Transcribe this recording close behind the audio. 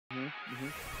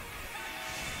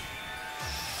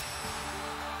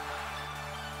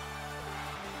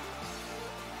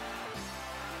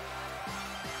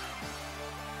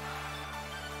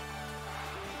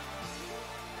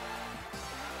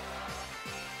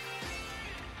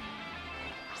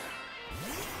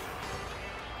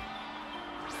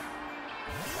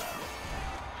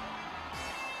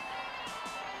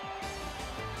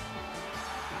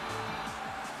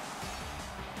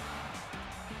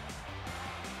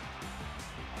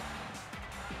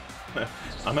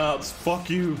I'm out. Fuck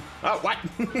you. Oh, what?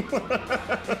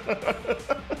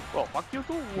 Well, fuck you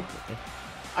too.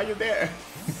 Are you there?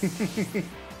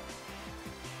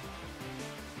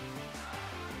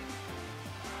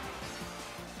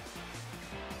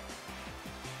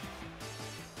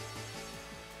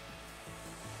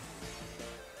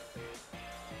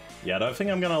 Yeah, I don't think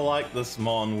I'm gonna like this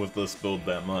Mon with this build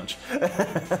that much.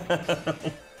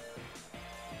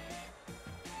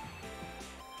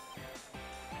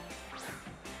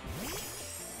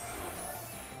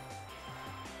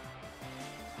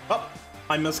 Oh,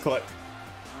 I misclicked.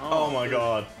 Oh my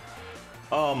god.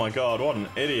 Oh my god, what an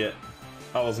idiot.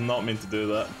 I was not meant to do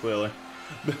that, clearly.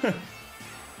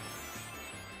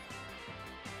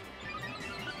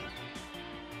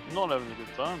 Not having a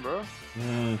good time, bro.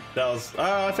 That was...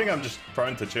 I think I'm just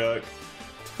prone to choke.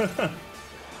 Ow.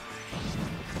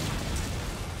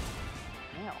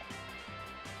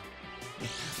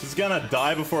 If it's gonna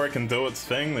die before it can do its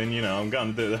thing, then, you know, I'm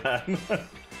gonna do that.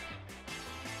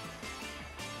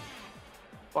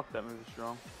 Fuck, that move is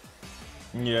strong.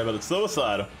 Yeah, but it's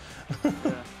suicidal. Yeah.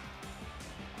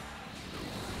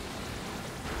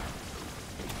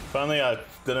 If only I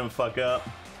didn't fuck up.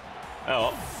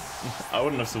 Oh, well. I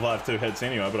wouldn't have survived 2 hits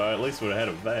anyway, but I at least would have had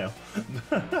a veil.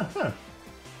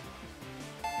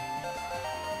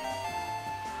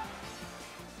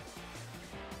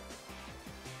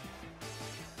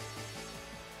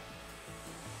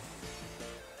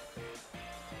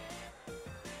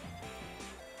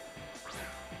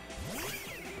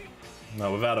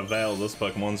 No, without a veil, this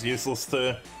Pokemon's useless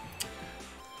too.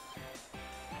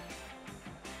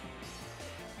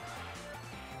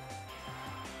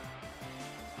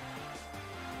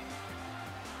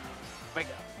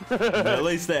 At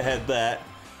least they had that.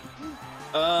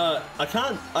 I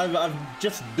can't. I've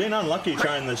just been unlucky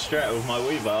trying this strat with my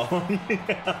Weavile.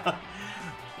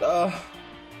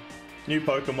 New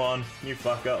Pokemon, new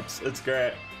fuck ups. It's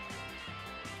great.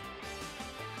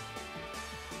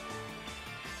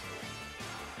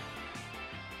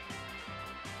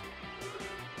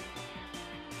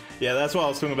 Yeah, that's what I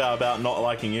was talking about not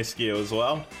liking Eskew as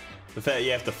well. The fact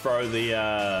you have to throw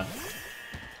the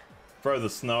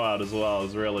snow out as well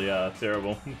is really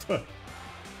terrible.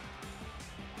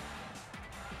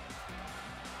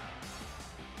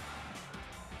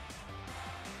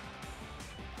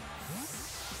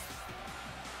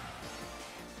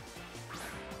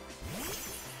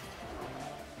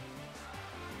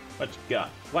 What you got?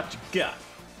 What you got?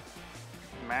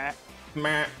 Meh.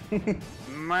 Meh.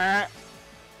 Meh.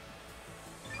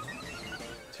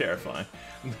 Terrifying.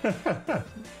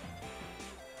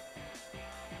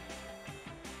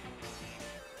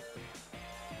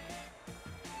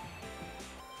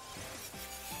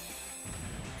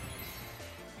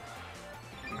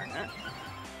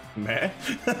 Meh?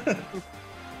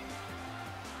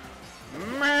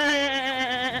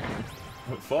 Meh.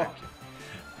 What fuck?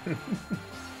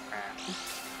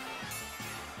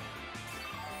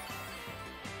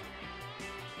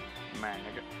 Man,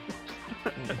 nigga.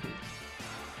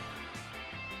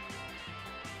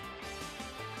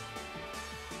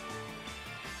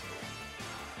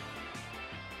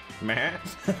 Meh?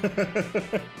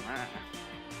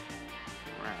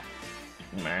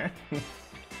 Meh?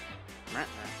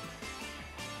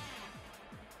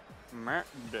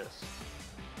 This.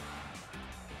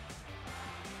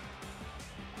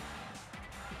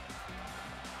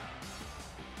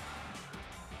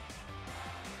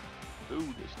 Ooh,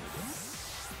 this nigga.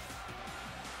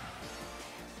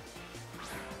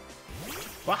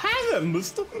 Well, hi there,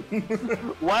 mister.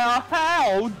 Well,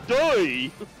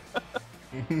 howdy!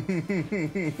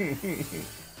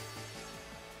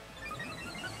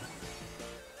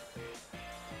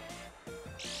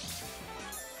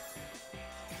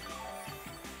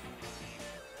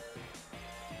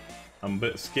 I'm a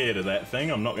bit scared of that thing,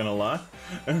 I'm not gonna lie.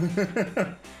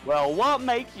 Well, what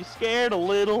makes you scared of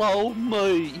little old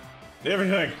me?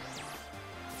 Everything.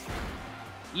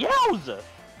 Yowza!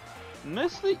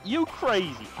 Mister, you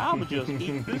crazy. I'ma just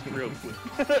eat this real quick.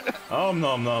 Nom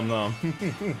nom nom.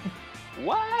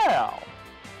 Wow!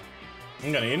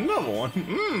 I'm gonna eat another one.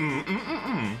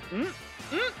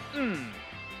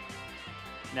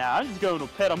 Now I'm just going to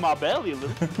pet on my belly a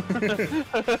little.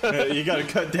 You gotta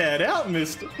cut that out,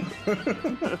 mister.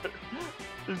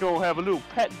 Just gonna have a little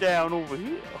pat down over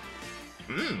here.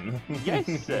 Yes,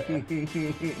 sir.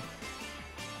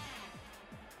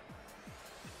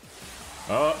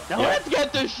 Oh, Now yeah. let's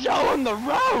get this show on the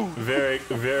road. Very,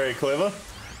 very clever.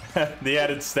 The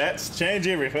added stats change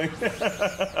everything.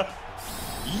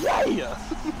 Yeah.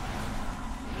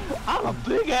 I'm a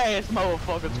big ass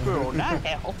motherfucking squirrel now.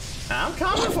 I'm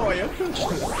coming for you.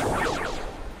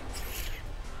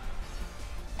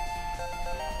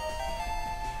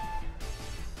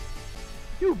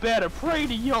 You better pray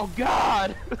to your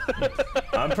God.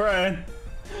 I'm praying.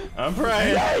 I'm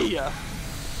praying. Yeah.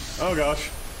 Oh gosh.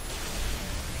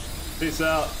 Peace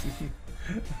out.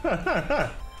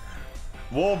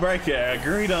 Wall breaker,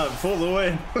 agreed on for the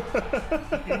win.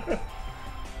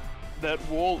 That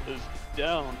wall is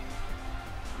down.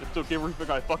 It took everything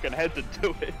I fucking had to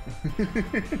do it.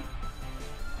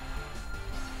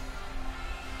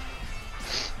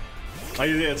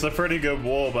 It's a pretty good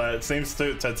wall, but it seems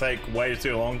to take way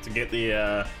too long to get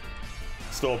the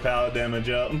store power damage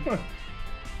up.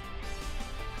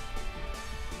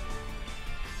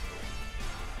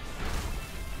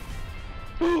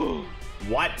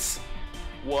 What?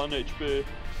 1 HP.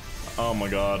 Oh my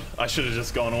god, I should have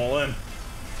just gone all in.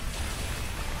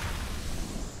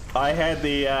 I had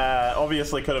the,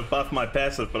 obviously could have buffed my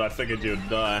passive, but I figured you'd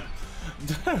die.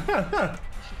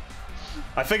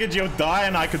 I figured you'd die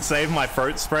and I could save my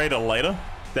throat spray till later.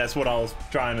 That's what I was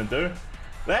trying to do.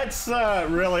 That's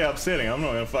really upsetting, I'm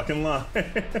not gonna fucking lie.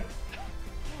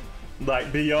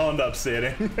 Like, beyond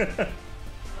upsetting. I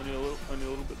need a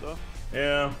little bit though.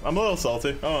 Yeah, I'm a little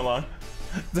salty, I won't lie.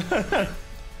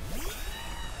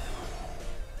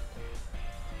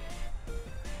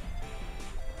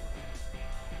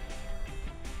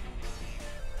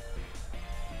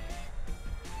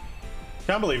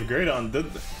 Can't believe Greydon did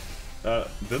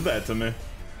that to me.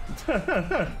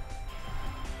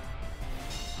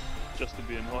 Just to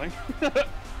be annoying. That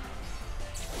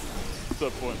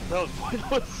was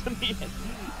pointless in the end.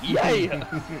 Yeah!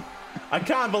 I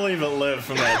can't believe it lived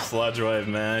from that sludge wave,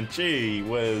 man. Gee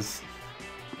whiz.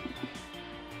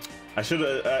 I should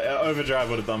have. Overdrive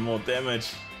would have done more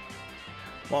damage.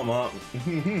 What?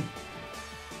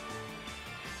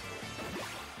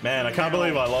 Man, I can't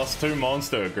believe I lost 2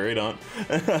 monster Greydon.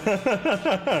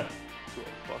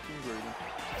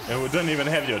 And we didn't even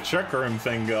have your trick room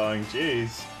thing going.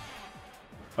 Jeez.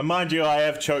 And mind you, I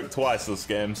have choked twice this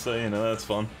game, so you know that's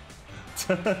fun.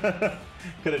 Could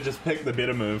have just picked the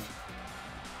better move.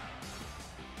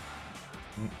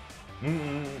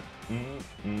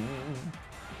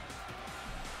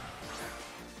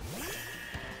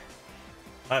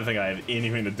 I don't think I have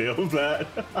anything to deal with that.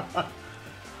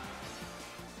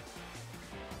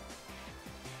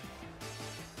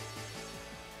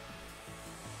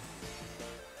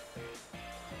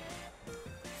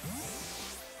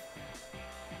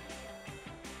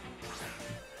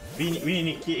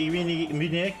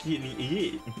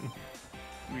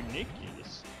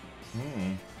 Ridiculous.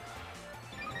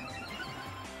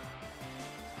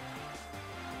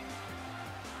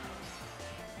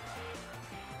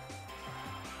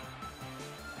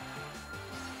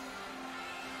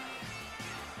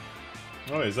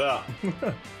 Oh, he's out.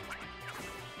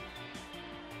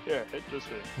 Yeah, it just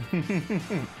hit.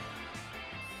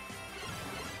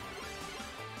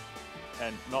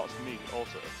 And not to me,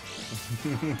 also.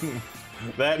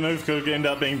 That move could end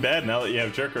up being bad now that you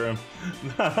have Trick Room.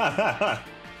 I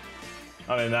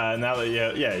mean, now that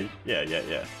you... Yeah.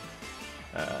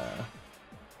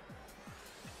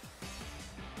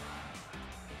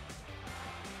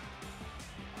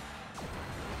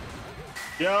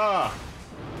 Yeah!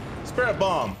 Spirit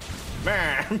Bomb!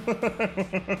 Man!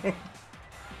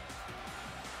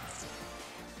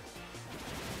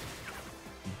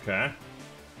 Okay.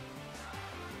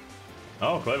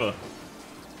 Oh, clever.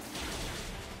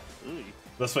 Ooh.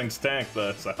 This thing's tanked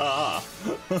though, so haha.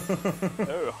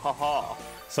 Oh, haha.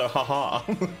 So haha.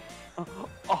 Ha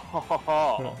ha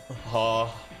ha. Ha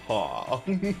ha.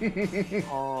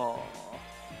 Oh.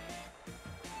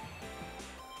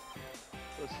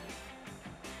 Let's see.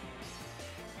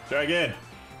 Try again.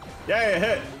 Yeah,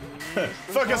 hit.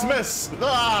 Focus miss.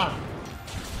 Ah!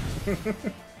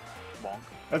 Bonk.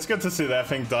 It's good to see that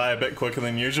thing die a bit quicker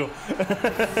than usual.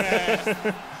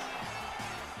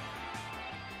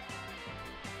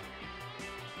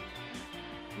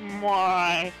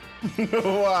 Why?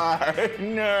 Why?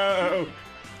 No.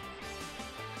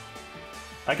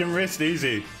 I can rest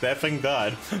easy. That thing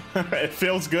died. It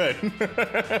feels good.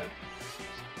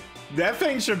 That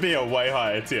thing should be a way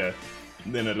higher tier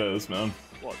than it is, man.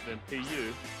 what, then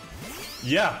PU?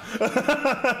 Yeah.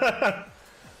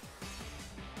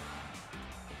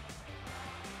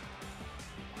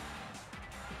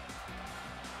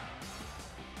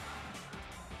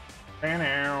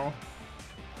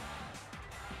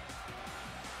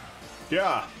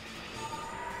 Yeah.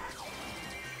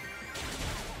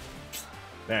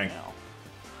 Dang. Now.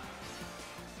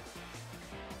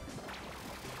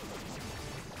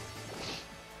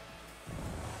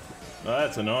 Oh,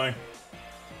 that's annoying.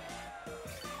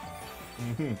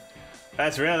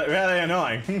 That's really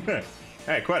annoying.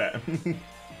 Hey, quit it.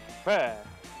 Fair.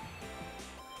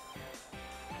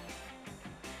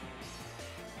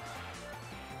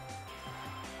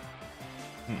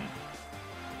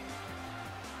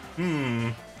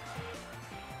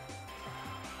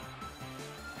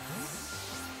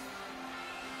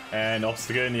 And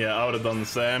Obstagoon, yeah, I would have done the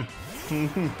same.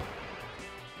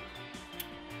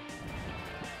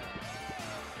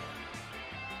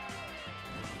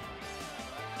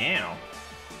 Ow.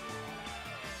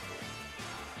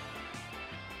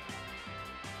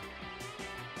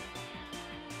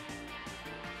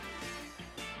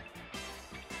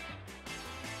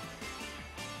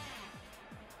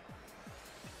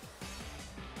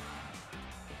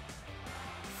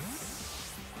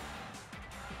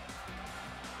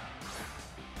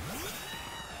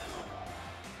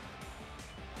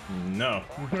 No.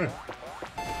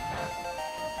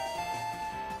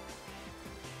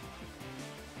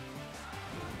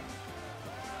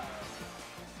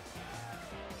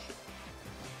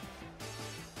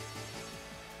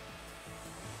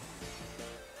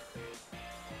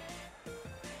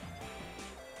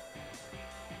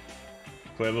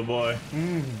 Clever boy.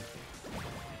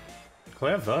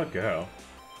 Clever girl.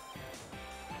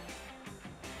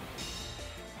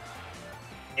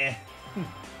 Eh.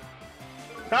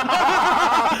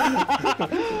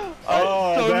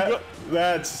 Oh,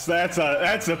 that's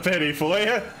a pity for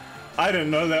you. I didn't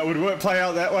know that would play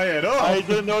out that way at all. I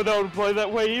didn't know that would play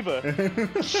that way either.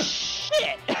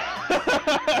 Shit.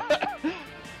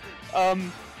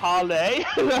 Harley.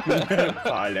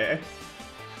 Harley.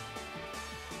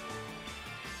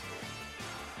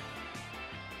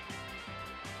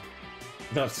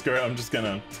 No, screw it, I'm just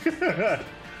gonna...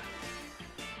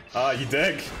 Ah, you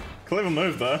dick. Clever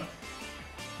move, though.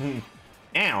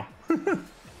 Ow.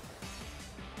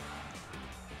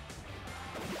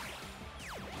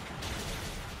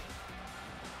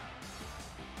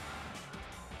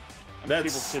 People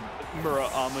said mirror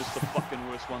armor's the fucking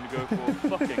worst one to go for.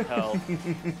 Fucking hell.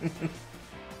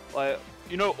 Like,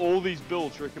 you know, all these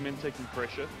builds recommend taking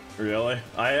pressure. Really?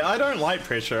 I don't like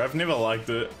pressure. I've never liked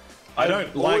it. I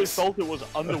don't like. I always felt it was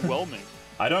underwhelming.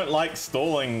 I don't like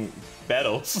stalling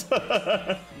battles.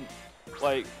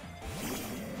 Like,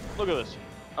 look at this.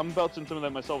 I'm about to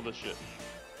intimidate myself with this shit.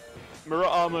 Mirror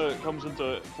armor comes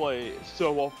into play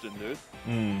so often, dude.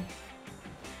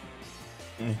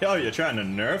 Oh, you're trying to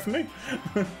nerf me?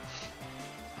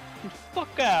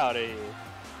 Fuck out of here.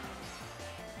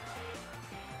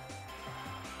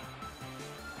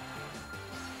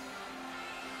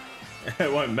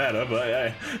 It won't matter, but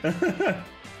hey.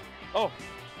 Oh.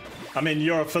 I mean,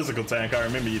 you're a physical tank, I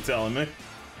remember you telling me.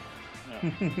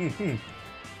 Yeah.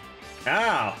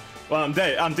 Ow! Well, I'm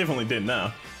dead. I'm definitely dead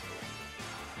now.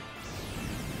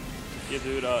 Yeah,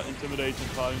 dude, intimidation,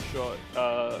 parting shot,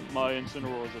 my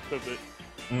Incineroar is a pivot.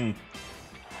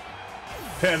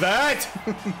 Pivot!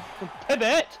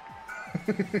 Pivot!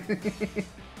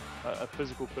 A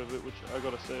physical pivot, which I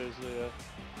gotta say is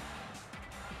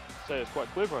is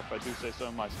quite clever if I do say so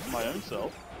my own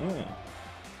self.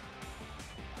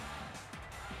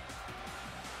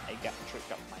 I got the trick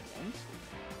up my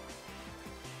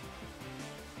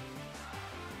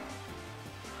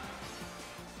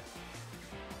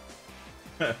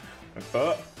own.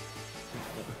 Oh.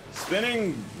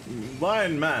 Spinning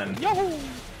Lion Man. Yahoo!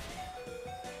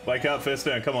 Wake up, first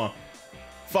turn, come on.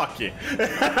 Fuck you.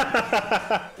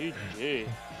 GG.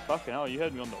 Fucking hell, you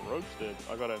had me on the ropes, dude.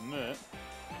 I gotta admit.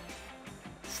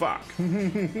 Fuck.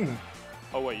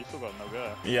 Oh wait, you still got no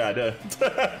guy. Yeah, I do.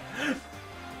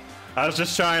 I was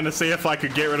just trying to see if I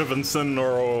could get rid of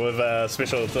Incineroar with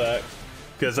special attack.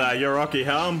 Because your Rocky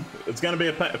Helm, it's gonna be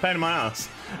a pain in my ass.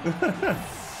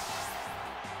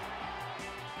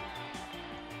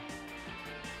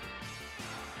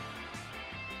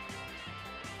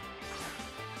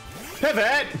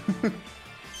 Pivot!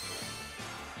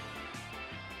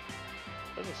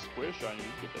 There's a square shiny, you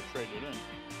get that traded in.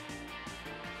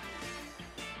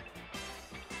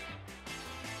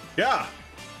 Yeah!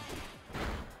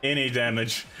 Any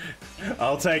damage.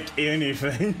 I'll take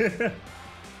anything.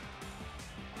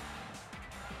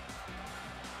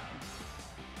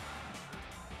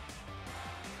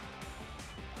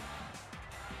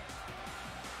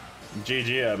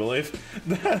 GG, I believe.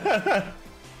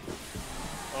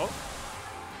 Oh.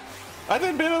 I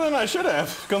did better than I should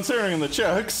have, considering the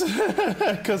chokes.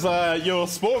 Because your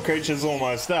Spore Creature's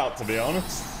almost out, to be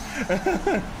honest.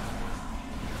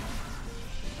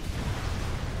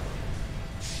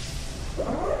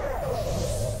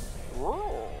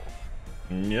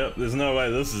 Yep, there's no way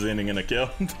this is ending in a kill.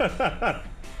 You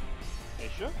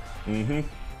sure? Mm-hmm.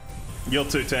 You're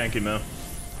too tanky, man.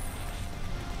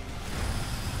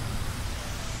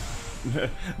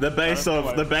 the base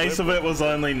of it was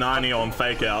only 90 on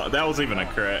fake out. That was even a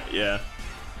crit, yeah.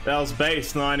 That was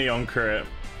base 90 on crit.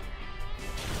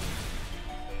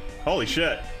 Holy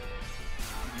shit.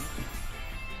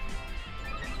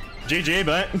 GG,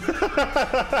 mate.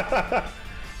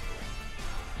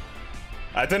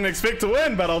 I didn't expect to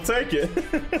win, but I'll take it.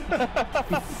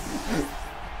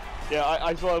 Yeah,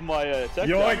 I saw my tech.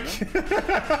 Yoink!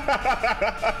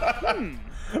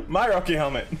 My Rocky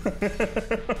helmet.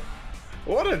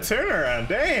 What a turnaround,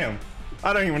 damn!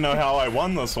 I don't even know how I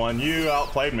won this one. You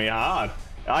outplayed me hard.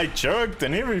 I choked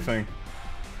and everything.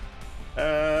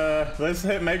 Let's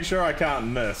make sure I can't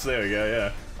miss. There we go,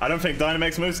 yeah. I don't think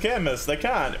Dynamax moves can miss. They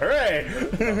can't. Hooray!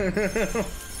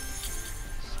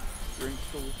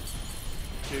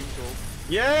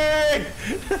 Yay!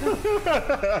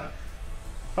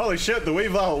 Holy shit, the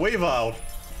Weavile.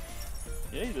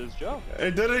 Yeah, he did his job.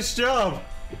 It did its job.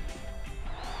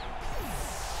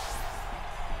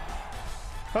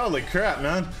 Holy crap,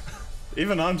 man.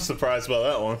 Even I'm surprised by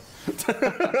that one.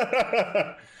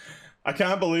 I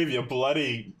can't believe your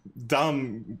bloody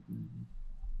dumb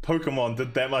Pokemon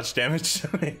did that much damage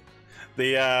to me.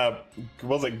 The,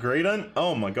 was it Greedent?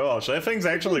 Oh my gosh, that thing's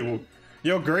actually...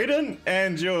 Your Greedent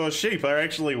and your Sheep are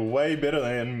actually way better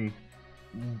than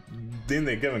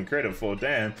they're given credit for,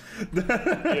 damn.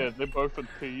 Yeah, they're both at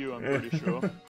PU, I'm pretty sure.